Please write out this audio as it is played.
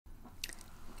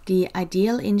The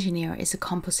ideal engineer is a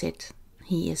composite.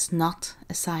 He is not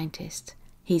a scientist.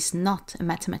 He is not a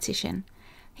mathematician.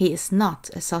 He is not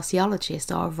a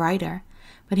sociologist or a writer,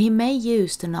 but he may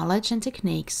use the knowledge and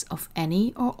techniques of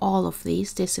any or all of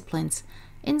these disciplines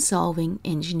in solving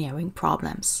engineering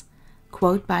problems.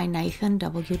 Quote by Nathan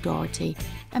W. Doherty,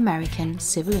 American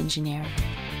civil engineer.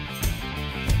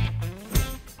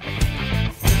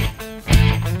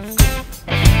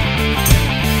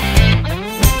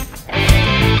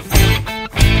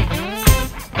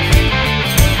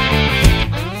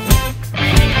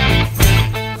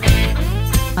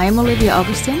 I am Olivia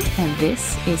Augustin, and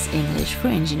this is English for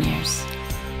Engineers.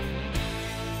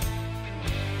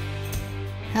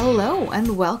 Hello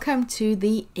and welcome to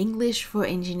the English for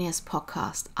Engineers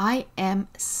podcast. I am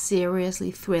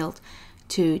seriously thrilled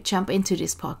to jump into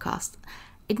this podcast.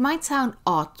 It might sound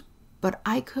odd, but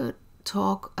I could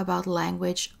talk about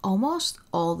language almost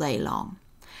all day long.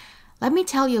 Let me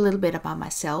tell you a little bit about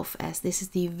myself, as this is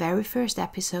the very first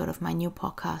episode of my new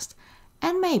podcast.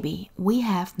 And maybe we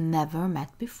have never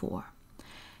met before.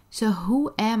 So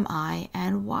who am I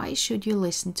and why should you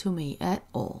listen to me at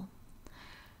all?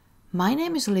 My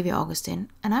name is Olivia Augustin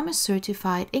and I'm a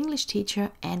certified English teacher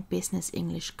and business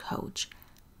English coach.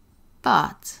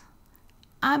 But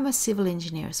I'm a civil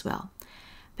engineer as well.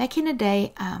 Back in the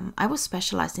day, I was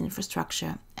specialized in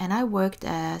infrastructure and I worked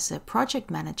as a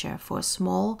project manager for a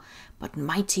small but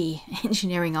mighty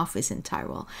engineering office in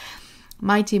Tyrol.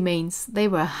 Mighty means they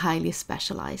were highly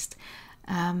specialized.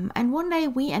 And one day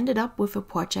we ended up with a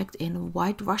project in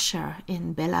White Russia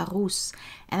in Belarus.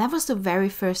 And that was the very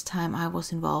first time I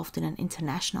was involved in an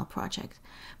international project.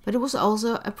 But it was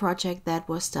also a project that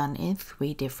was done in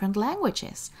 3 different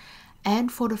languages.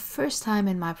 And for the first time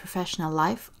in my professional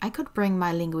life, I could bring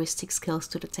my linguistic skills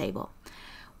to the table.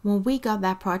 When we got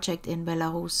that project in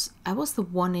Belarus, I was the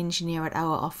one engineer at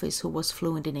our office who was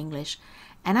fluent in English.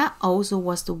 And I also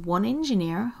was the one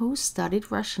engineer who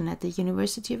studied Russian at the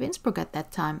University of Innsbruck at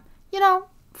that time. You know,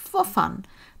 for fun,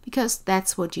 because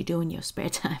that's what you do in your spare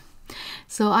time.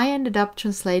 So I ended up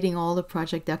translating all the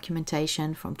project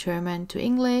documentation from German to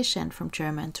English and from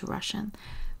German to Russian.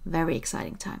 Very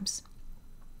exciting times.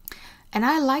 And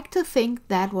I like to think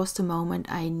that was the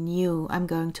moment I knew I'm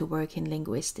going to work in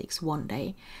linguistics one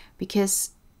day.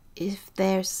 Because if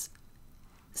there's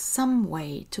some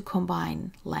way to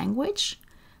combine language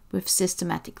with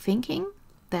systematic thinking,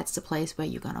 that's the place where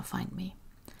you're gonna find me.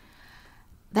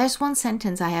 There's one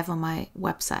sentence I have on my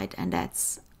website, and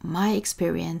that's, "My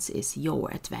experience is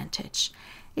your advantage."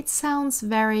 It sounds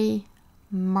very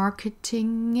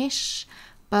marketing-ish,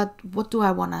 but what do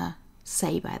I wanna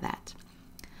say by that?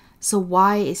 So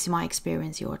why is my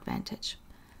experience your advantage?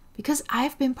 Because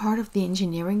I've been part of the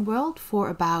engineering world for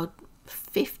about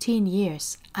 15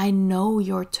 years. I know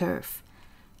your turf.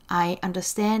 I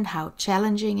understand how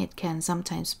challenging it can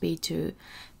sometimes be to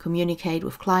communicate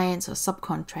with clients or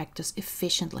subcontractors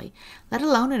efficiently, let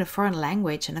alone in a foreign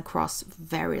language and across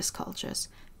various cultures.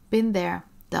 Been there,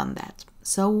 done that.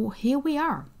 So here we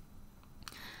are.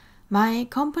 My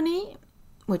company,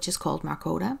 which is called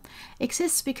Marcoda,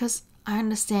 exists because I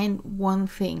understand one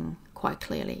thing quite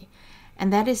clearly.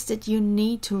 And that is that you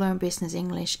need to learn business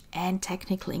English and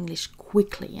technical English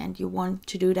quickly. And you want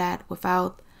to do that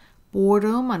without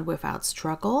boredom and without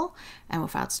struggle and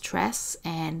without stress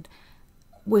and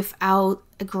without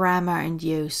a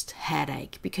grammar-induced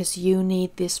headache. Because you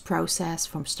need this process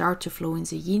from start to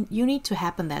fluency. You need to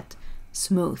happen that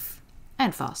smooth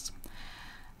and fast.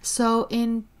 So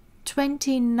in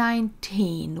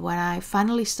 2019, when I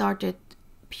finally started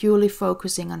purely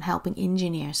focusing on helping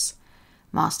engineers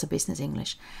master business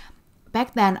English.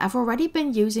 Back then, I've already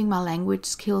been using my language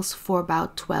skills for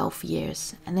about 12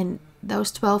 years. And in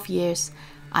those 12 years,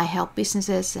 I help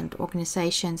businesses and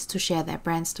organizations to share their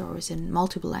brand stories in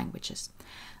multiple languages.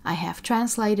 I have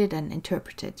translated and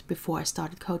interpreted before I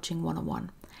started coaching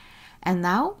one-on-one. And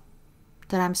now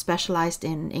that I'm specialized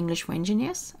in English for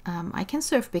Engineers, I can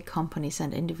serve big companies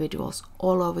and individuals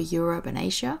all over Europe and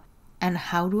Asia. And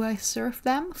how do I serve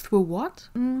them? Through what?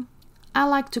 I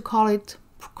like to call it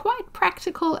quite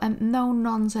practical and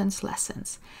no-nonsense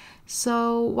lessons.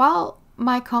 So while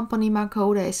my company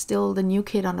Marcoda is still the new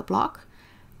kid on the block,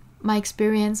 my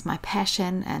experience, my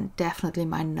passion, and definitely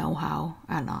my know-how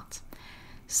are not.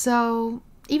 So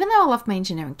even though I love my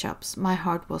engineering jobs, my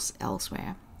heart was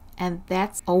elsewhere. And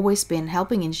that's always been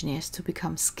helping engineers to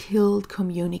become skilled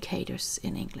communicators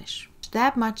in English.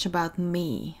 That much about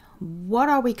me. What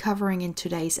are we covering in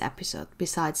today's episode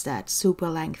besides that super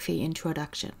lengthy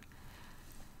introduction?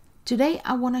 Today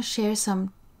I want to share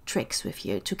some tricks with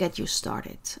you to get you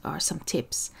started, or some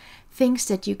tips things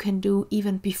that you can do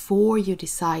even before you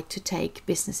decide to take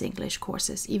business English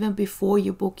courses, even before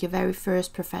you book your very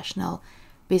first professional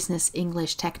business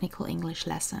English, technical English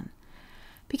lesson.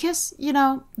 Because,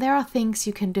 there are things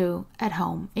you can do at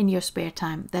home in your spare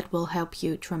time that will help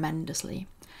you tremendously.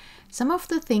 Some of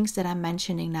the things that I'm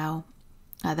mentioning now,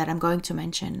 that I'm going to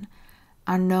mention,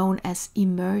 are known as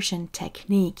immersion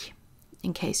technique,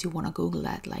 in case you want to Google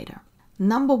that later.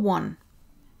 Number 1,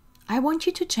 I want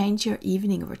you to change your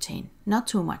evening routine. Not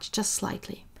too much, just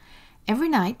slightly. Every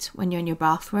night when you're in your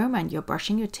bathroom and you're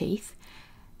brushing your teeth,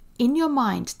 in your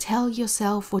mind, tell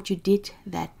yourself what you did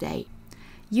that day.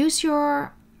 Use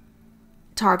your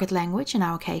target language, in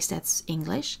our case that's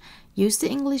English. Use the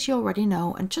English you already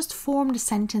know and just form the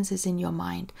sentences in your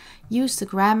mind. Use the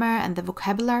grammar and the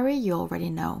vocabulary you already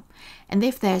know. And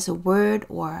if there's a word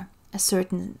or a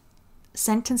certain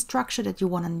sentence structure that you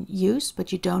want to use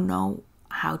but you don't know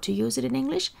how to use it in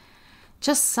English,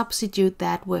 just substitute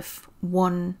that with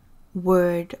one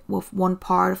word, with one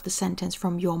part of the sentence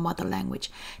from your mother language.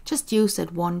 Just use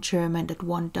that one German, that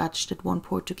one Dutch, that one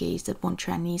Portuguese, that one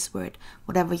Chinese word,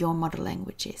 whatever your mother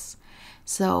language is.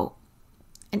 So,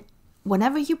 and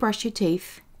whenever you brush your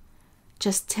teeth,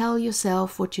 just tell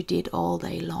yourself what you did all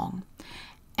day long.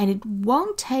 And it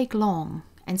won't take long,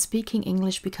 and speaking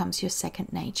English becomes your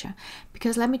second nature.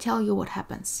 Because let me tell you what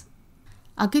happens.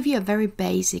 I'll give you a very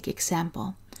basic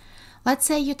example. Let's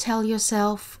say you tell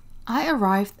yourself, I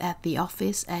arrived at the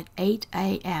office at 8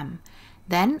 a.m.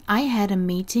 Then I had a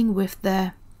meeting with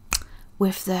the,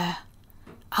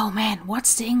 oh man,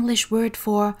 what's the English word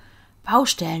for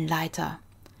Baustellenleiter?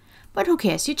 But who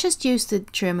cares, you just use the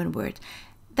German word.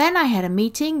 Then I had a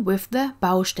meeting with the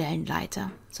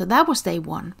Baustellenleiter. So that was day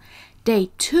 1.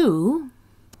 Day 2,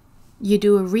 you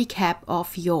do a recap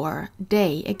of your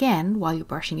day again while you're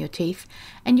brushing your teeth.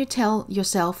 And you tell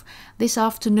yourself, this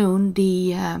afternoon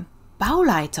the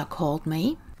Bauleiter called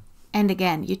me. And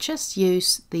again, you just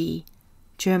use the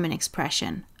German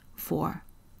expression for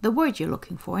the word you're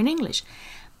looking for in English.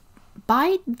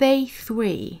 By day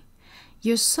 3,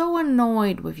 you're so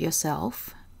annoyed with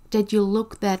yourself that you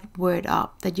look that word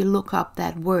up, that you look up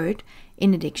that word in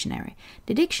the dictionary.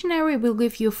 The dictionary will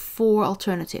give you 4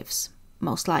 alternatives,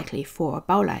 most likely for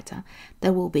Bauleiter.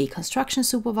 There will be construction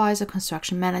supervisor,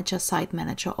 construction manager, site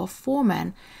manager, or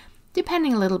foreman,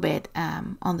 depending a little bit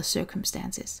on the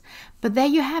circumstances. But there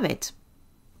you have it.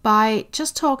 By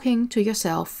just talking to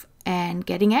yourself and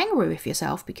getting angry with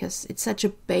yourself because it's such a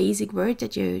basic word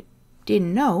that you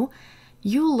didn't know,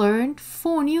 you learned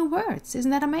 4 new words.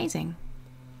 Isn't that amazing?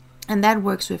 And that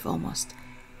works with almost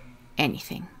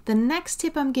anything. The next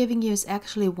tip I'm giving you is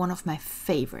actually one of my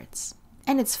favorites.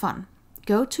 And it's fun.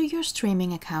 Go to your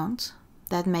streaming account.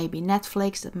 That may be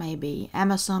Netflix, that may be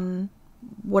Amazon,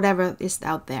 whatever is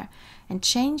out there, and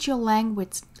change your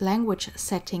language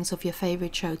settings of your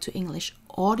favorite show to English,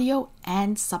 audio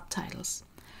and subtitles.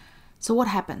 So what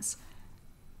happens?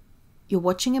 You're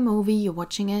watching a movie, you're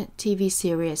watching a TV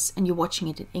series, and you're watching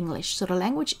it in English. So the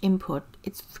language input,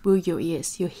 it's through your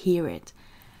ears, you hear it.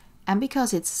 And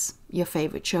because it's your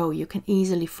favorite show, you can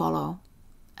easily follow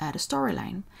the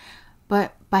storyline.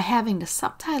 But by having the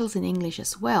subtitles in English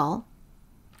as well,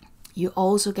 you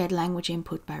also get language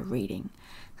input by reading.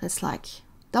 So it's like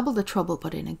double the trouble,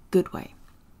 but in a good way.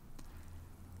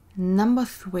 Number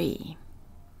 3,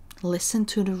 listen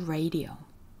to the radio.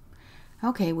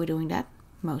 Okay, we're doing that,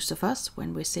 most of us,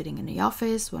 when we're sitting in the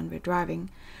office, when we're driving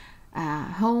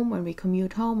home, when we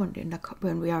commute home,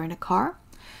 when we are in a car.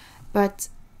 But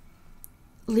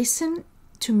listen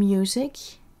to music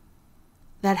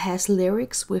that has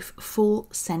lyrics with full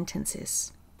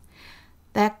sentences.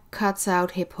 That cuts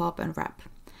out hip hop and rap.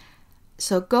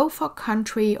 So go for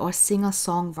country or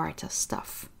singer-songwriter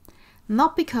stuff.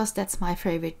 Not because that's my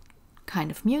favorite kind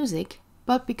of music,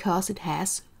 but because it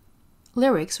has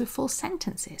lyrics with full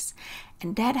sentences.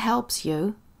 And that helps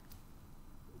you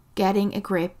getting a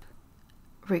grip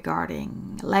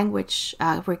regarding language,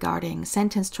 regarding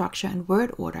sentence structure and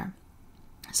word order.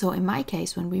 So in my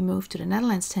case, when we moved to the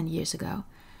Netherlands 10 years ago,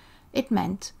 it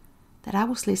meant that I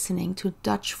was listening to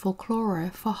Dutch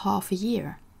folklore for half a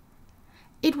year.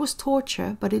 It was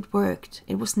torture, but it worked.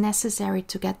 It was necessary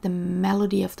to get the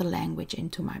melody of the language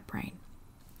into my brain.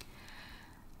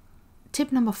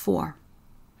 Tip number 4,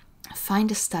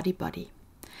 find a study buddy.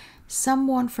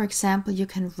 Someone, for example, you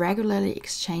can regularly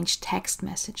exchange text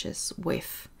messages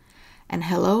with. And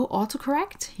hello,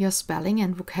 autocorrect, your spelling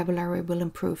and vocabulary will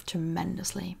improve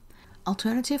tremendously.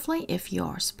 Alternatively, if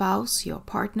your spouse, your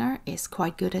partner, is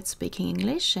quite good at speaking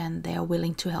English and they are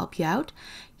willing to help you out,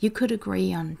 you could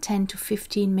agree on 10 to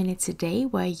 15 minutes a day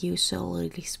where you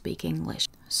solely speak English.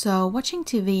 So watching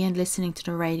TV and listening to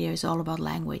the radio is all about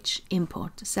language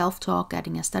input. Self-talk,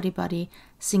 getting a study buddy,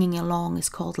 singing along is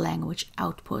called language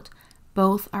output.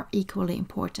 Both are equally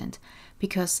important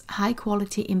because high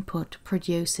quality input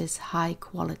produces high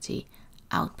quality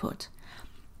output.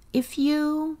 If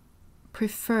you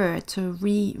prefer to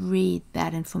reread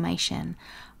that information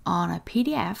on a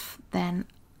PDF, then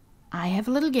I have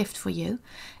a little gift for you.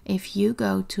 If you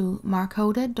go to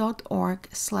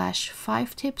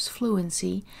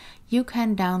markode.org/5tipsfluency, you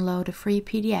can download a free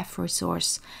PDF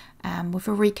resource with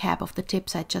a recap of the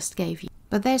tips I just gave you.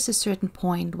 But there's a certain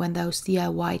point when those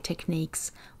DIY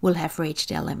techniques will have reached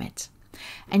their limit.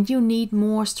 And you need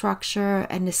more structure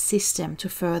and a system to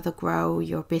further grow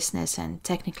your business and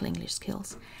technical English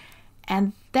skills.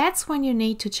 And that's when you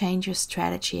need to change your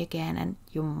strategy again. And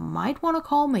you might want to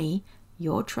call me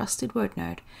your trusted word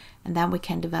nerd, and then we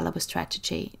can develop a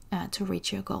strategy to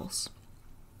reach your goals.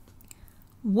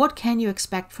 What can you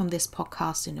expect from this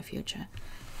podcast in the future?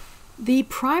 The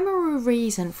primary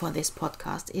reason for this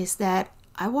podcast is that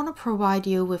I want to provide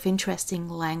you with interesting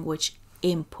language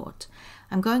input.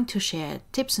 I'm going to share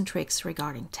tips and tricks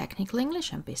regarding technical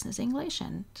English and business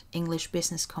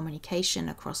business communication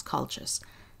across cultures.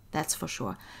 That's for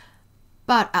sure.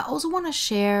 But I also want to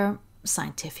share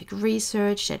scientific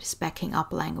research that is backing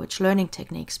up language learning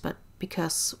techniques, but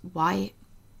because why?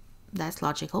 That's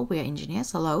logical. We are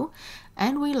engineers, hello,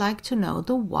 and we like to know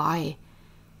the why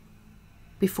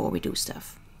before we do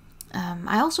stuff.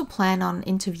 I also plan on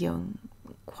interviewing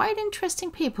quite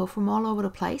interesting people from all over the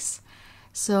place,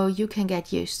 so you can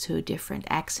get used to different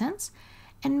accents,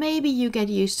 and maybe you get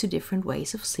used to different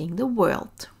ways of seeing the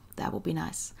world. That would be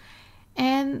nice.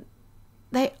 And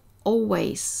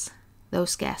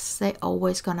those guests, they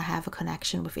always gonna have a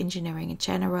connection with engineering in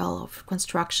general, or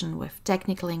construction, with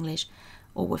technical English,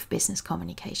 or with business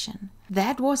communication.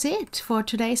 That was it for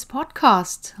today's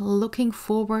podcast. Looking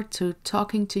forward to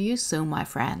talking to you soon, my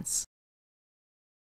friends.